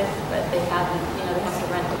discussion with, but they haven't, you know, they have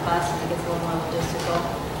to rent the bus and it gets a little more logistical.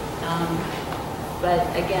 But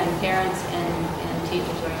again, parents and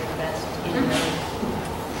teachers are your best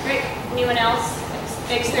handlers. Great. Anyone else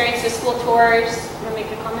experience with school tours? Want to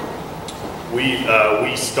make a comment?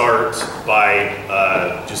 We start by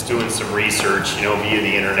just doing some research, you know, via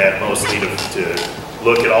the internet, mostly to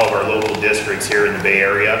look at all of our local districts here in the Bay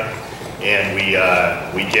Area. And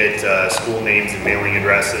we get school names and mailing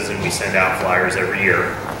addresses, and we send out flyers every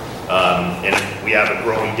year. And we have a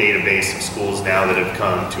growing database of schools now that have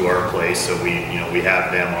come to our place, so we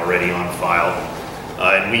have them already on file.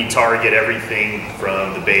 And we target everything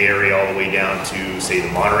from the Bay Area all the way down to, say,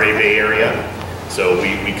 the Monterey Bay Area. So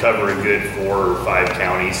we cover a good 4 or 5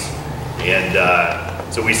 counties.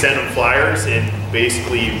 And so we send them flyers, and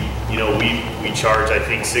basically, you know, we charge, I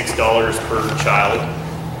think, $6 per child.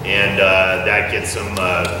 And that gets them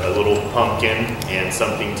a little pumpkin and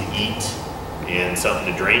something to eat and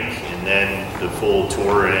something to drink, and then the full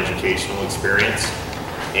tour and educational experience.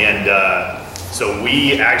 And so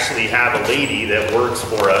we actually have a lady that works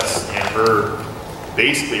for us, and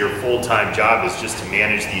basically her full-time job is just to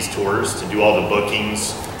manage these tours, to do all the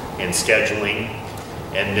bookings and scheduling,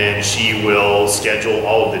 and then she will schedule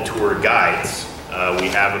all of the tour guides. We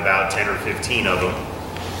have about 10 or 15 of them.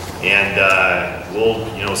 And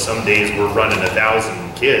you know, some days we're running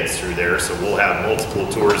 1,000 kids through there, so we'll have multiple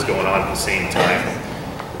tours going on at the same time,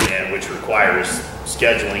 and which requires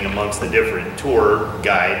scheduling amongst the different tour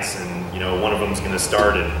guides. And you know, one of them's going to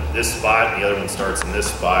start at this spot, and the other one starts in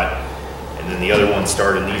this spot, and then the other one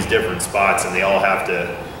start in these different spots, and they all have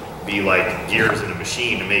to be like gears in a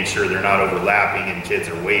machine to make sure they're not overlapping and kids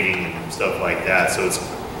are waiting and stuff like that. So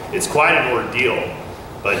it's quite an ordeal.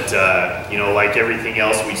 But, you know, like everything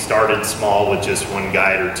else, we started small with just 1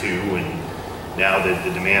 guide or 2, and now the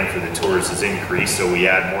demand for the tours has increased, so we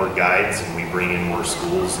add more guides and we bring in more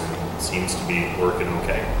schools, and it seems to be working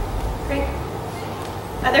okay. Great.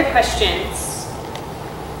 Other questions?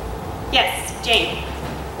 Yes, Jane.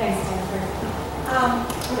 Thanks, Jennifer. I'm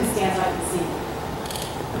going to stand so I can see.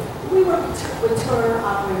 We work with tour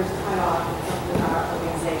operators quite often with our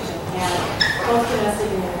organization, and both domestic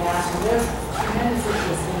and international. There's tremendous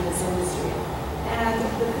interest in this industry. And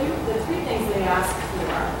the 3 things they ask for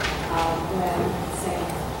when saying,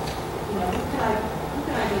 you know, who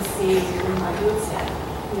can I go see to bring my goods in?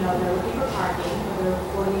 You know, they're looking for parking for their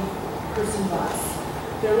 40-person bus.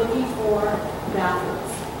 They're looking for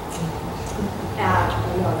bathrooms.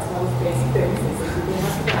 You know, it's one of those basic things. They say we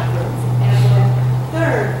have the bathrooms. And then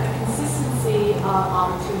third, a consistency of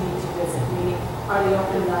opportunity to visit. Are they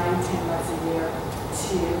open 9, 10 months a year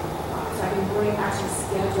to so I can actually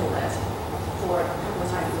schedule it for a couple of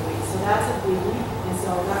times a week. So that's a biggie, and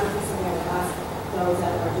so that would be something I would ask those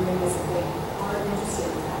that are doing this if they are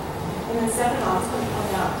interested in that. And then second, I was going to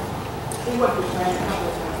point out, we worked with Brent a couple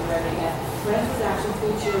of times already, and Brent was actually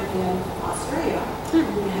featured in Australia.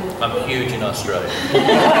 I'm huge in Australia.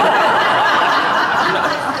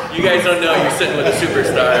 You guys don't know, you're sitting with a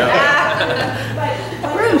superstar. But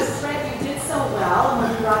Bruce, Brent, you did so well, and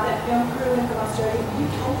when you brought that film crew in from Australia, you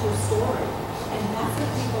told your story. And that's what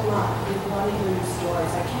people love. They want to hear your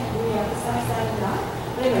stories. I can't really said and done.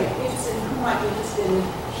 But anyway, interested in who might be interested in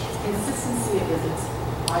consistency of visits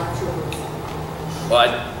by tourism. Well,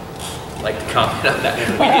 I'd like to comment on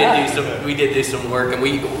that. We did do some work, and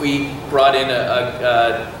we brought in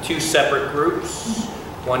two separate groups,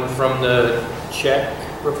 one from the Czech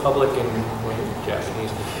Republic and one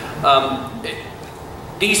Japanese.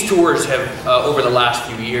 These tours have, over the last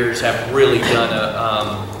few years, have really done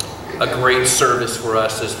a great service for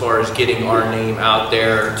us as far as getting our name out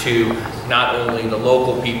there to not only the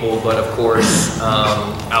local people, but of course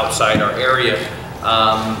outside our area.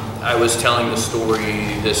 I was telling the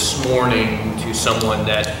story this morning to someone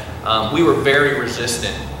that we were very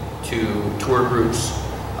resistant to tour groups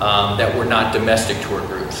that were not domestic tour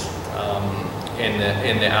groups in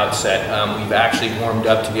the outset. We've actually warmed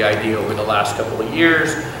up to the idea over the last couple of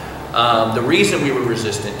years. The reason we were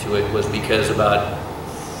resistant to it was because about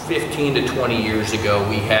 15 to 20 years ago,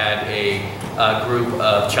 we had a group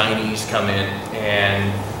of Chinese come in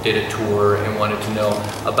and did a tour and wanted to know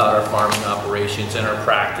about our farming operations and our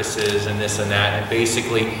practices and this and that. And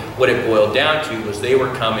basically what it boiled down to was they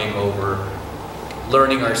were coming over,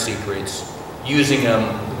 learning our secrets, using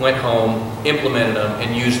them, went home, implemented them,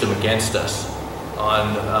 and used them against us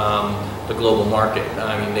on the global market.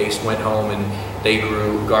 I mean, they went home and they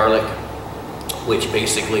grew garlic, which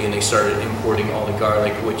basically, and they started importing all the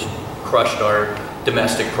garlic, which crushed our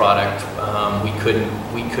domestic product. We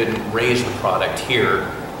couldn't raise the product here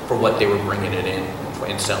for what they were bringing it in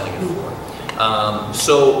and selling it for.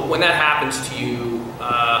 So when that happens to you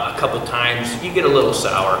a couple times, you get a little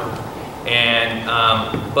sour. And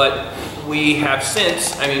but we have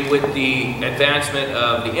since, I mean, with the advancement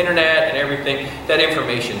of the internet and everything, that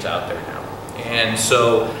information's out there now. And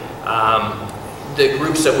so the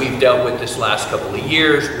groups that we've dealt with this last couple of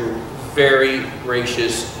years were very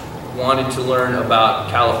gracious, wanted to learn about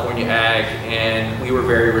California ag, and we were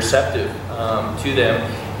very receptive to them,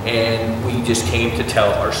 and we just came to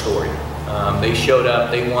tell our story. They showed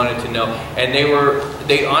up, they wanted to know, and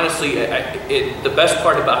they honestly, the best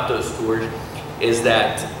part about those tours is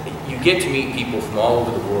that you get to meet people from all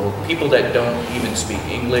over the world, people that don't even speak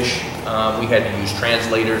English. We had to use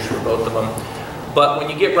translators for both of them. But when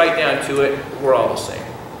you get right down to it, we're all the same.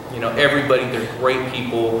 You know, everybody, they're great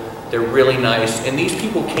people, they're really nice. And these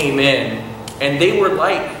people came in, and they were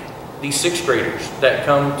like these sixth graders that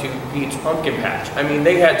come to Pete's Pumpkin Patch. I mean,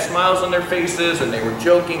 they had smiles on their faces, and they were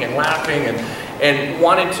joking and laughing, and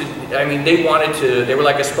wanted to, I mean, they were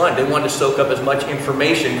like a sponge. They wanted to soak up as much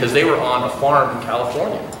information because they were on a farm in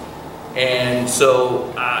California. And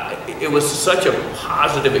so it was such a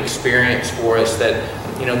positive experience for us that,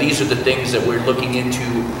 you know, these are the things that we're looking into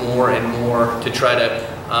more and more to try to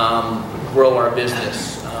grow our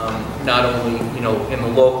business, not only, you know, in the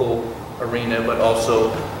local arena, but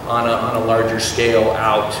also on a larger scale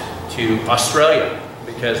out to Australia,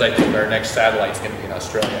 because I think our next satellite's going to be in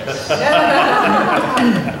Australia.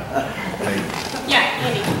 Yeah,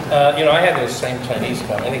 Andy. You know, I had those same Chinese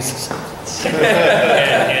come, and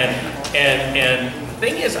and the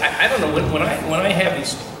thing is, I don't know, when I have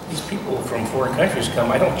these people from foreign countries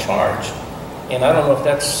come, I don't charge, and I don't know if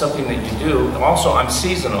that's something that you do. Also, I'm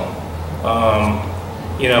seasonal.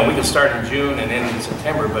 You know, we can start in June and end in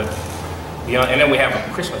September, but beyond, and then we have a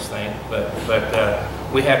Christmas thing. But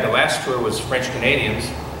we had, the last tour was French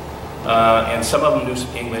Canadians, and some of them knew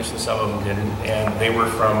English and some of them didn't, and they were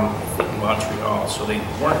from, I think, Montreal, so they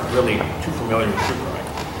weren't really too familiar with fruit growing.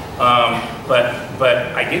 But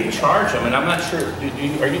I didn't charge them, and I'm not sure.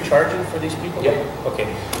 Are you charging for these people? Yeah. Okay.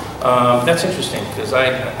 That's interesting, because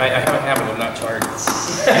I have a habit of not charging.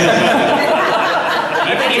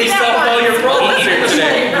 You solved all your problems here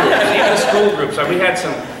today. Even school groups.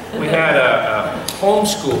 We had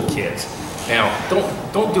homeschool kids. Now,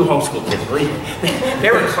 don't do homeschool kids.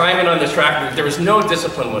 They were climbing on the tractor. There was no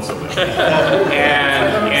discipline whatsoever.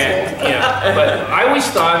 And yeah, but I always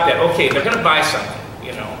thought that, okay, they're going to buy something.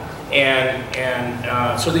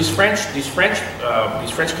 So these French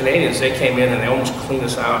Canadians, they came in and they almost cleaned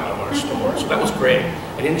us out of our store. So that was great.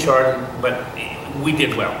 I didn't charge them, but we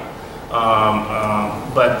did well.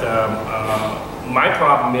 My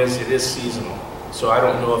problem is it is seasonal. So I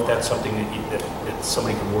don't know if that's something that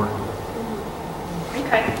somebody can work with.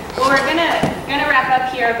 Okay. Well, we're gonna wrap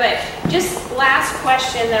up here, but just last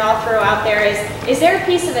question that I'll throw out there is there a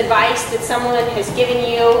piece of advice that someone has given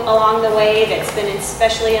you along the way that's been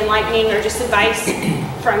especially enlightening, or just advice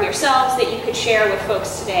from yourselves that you could share with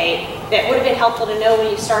folks today that would have been helpful to know when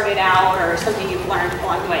you started out, or something you've learned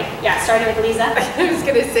along the way? Yeah, starting with Lisa. I was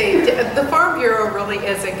gonna say, the Farm Bureau really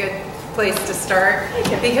is a good place to start,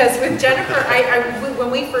 because with Jennifer,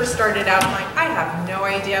 when we first started out, I'm like, I have no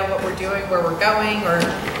idea what we're doing, where we're going, or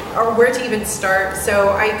or where to even start. So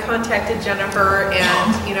I contacted Jennifer,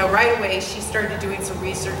 and right away she started doing some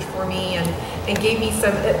research for me and gave me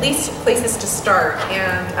some at least places to start.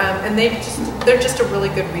 And they're just a really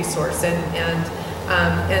good resource, and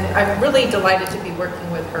I'm really delighted to be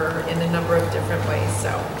working with her in a number of different ways.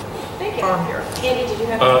 So. Thank you. Farm Bureau. Andy, did you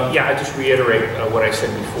have? Yeah, I just reiterate what I said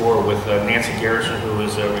before with Nancy Garrison, who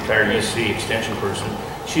is a retired USDA extension person.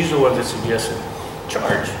 She's the one that suggested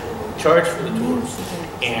charge for the tours,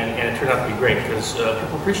 and it turned out to be great because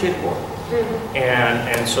people appreciate it more.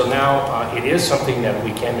 And so now it is something that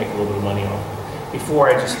we can make a little bit of money on. Before,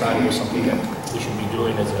 I just thought it was something that we should be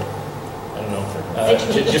doing as a, I don't know,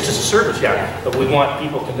 just as a service, yeah. But we want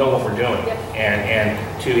people to know what we're doing, and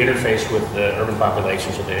to interface with the urban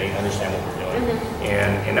population so they understand what we're doing.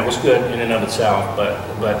 And that was good in and of itself, but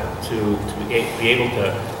to be able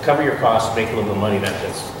to cover your costs, make a little bit of money,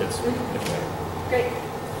 that's Great.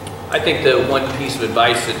 I think the one piece of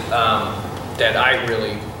advice that I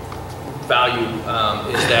really value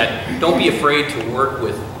is that don't be afraid to work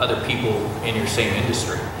with other people in your same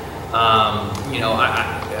industry. I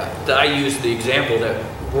use the example that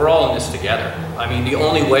we're all in this together. I mean, the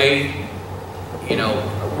only way,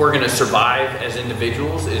 we're going to survive as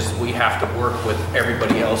individuals is we have to work with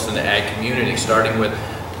everybody else in the ag community, starting with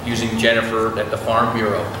using Jennifer at the Farm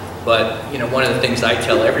Bureau. But, one of the things I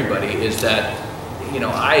tell everybody is that,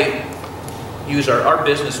 I use our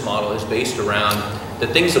business model is based around the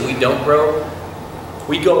things that we don't grow.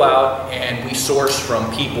 We go out and we source from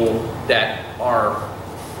people that are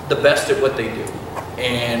the best at what they do.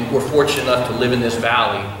 And we're fortunate enough to live in this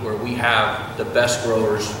valley where we have the best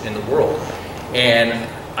growers in the world. And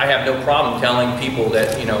I have no problem telling people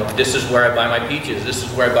that, this is where I buy my peaches, this is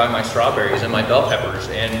where I buy my strawberries and my bell peppers.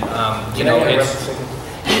 And,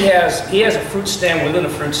 he has a fruit stand within a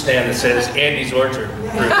fruit stand that says Andy's Orchard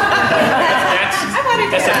fruit.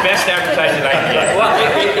 That's the best advertising I can get. Well,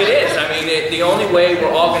 it is. I mean, the only way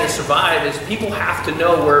we're all going to survive is people have to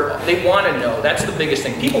know where, they want to know. That's the biggest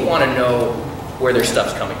thing. People want to know where their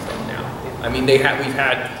stuff's coming from now. I mean, we've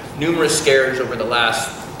had numerous scares over the last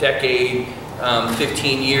decade,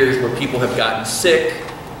 15 years, where people have gotten sick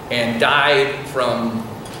and died from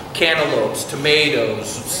cantaloupes, tomatoes,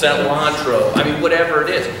 cilantro, I mean, whatever it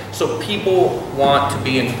is. So people want to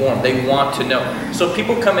be informed. They want to know. So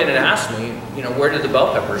people come in and ask me, where did the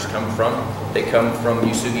bell peppers come from? They come from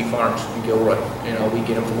Usugi Farms in Gilroy. We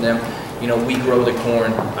get them from them. We grow the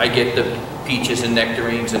corn. I get the peaches and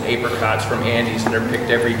nectarines and apricots from Andy's, and they're picked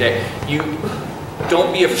every day. You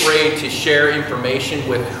don't be afraid to share information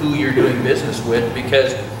with who you're doing business with,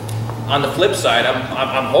 because on the flip side,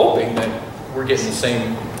 I'm hoping that we're getting the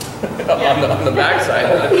same on the backside.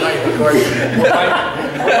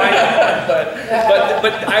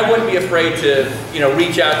 But I wouldn't be afraid to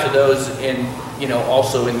reach out to those in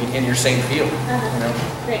also in your same field.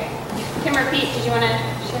 Great. Kim or Pete, did you want to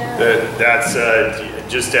share? That's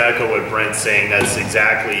just to echo what Brent's saying. That's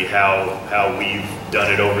exactly how we've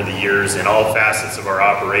done it over the years in all facets of our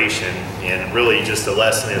operation, and really just a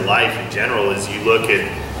lesson in life in general is you look at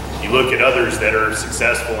others that are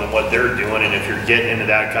successful in what they're doing, and if you're getting into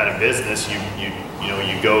that kind of business, you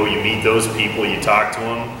go, you meet those people, you talk to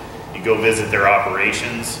them, you go visit their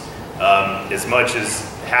operations. As much as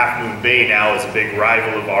Half Moon Bay now is a big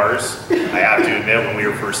rival of ours, I have to admit, when we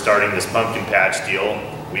were first starting this pumpkin patch deal,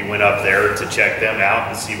 we went up there to check them out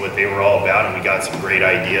and see what they were all about, and we got some great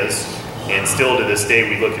ideas. And still to this day,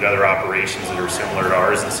 we look at other operations that are similar to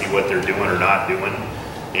ours and see what they're doing or not doing.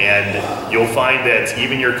 And you'll find that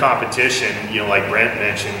even your competition, like Brent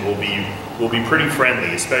mentioned, will be pretty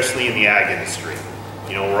friendly, especially in the ag industry.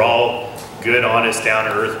 We're all good, honest,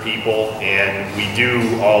 down-to-earth people, and we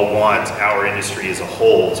do all want our industry as a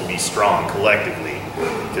whole to be strong collectively,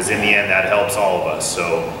 because in the end, that helps all of us.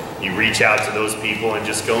 So you reach out to those people and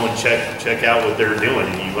just go and check out what they're doing,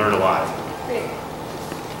 and you learn a lot. Great.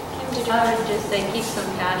 I would just say keep some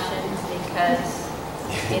passion, because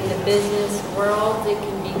in the business world, it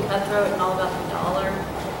can be cutthroat and all about the dollar.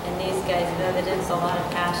 And these guys know that it's a lot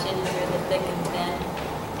of passion through the thick and thin,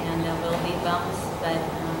 and there will be bumps, but if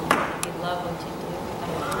you love what you do,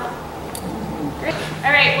 Great.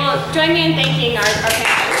 All right, well, join me in thanking our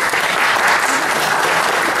panelists.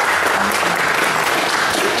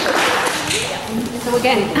 So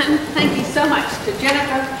again, thank you so much to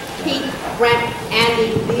Jennifer, Pete, Brent,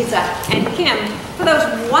 Andy, Lisa, and Kim for those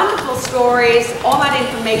wonderful stories, all that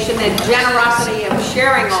information, the generosity of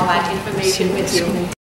sharing all that information with you.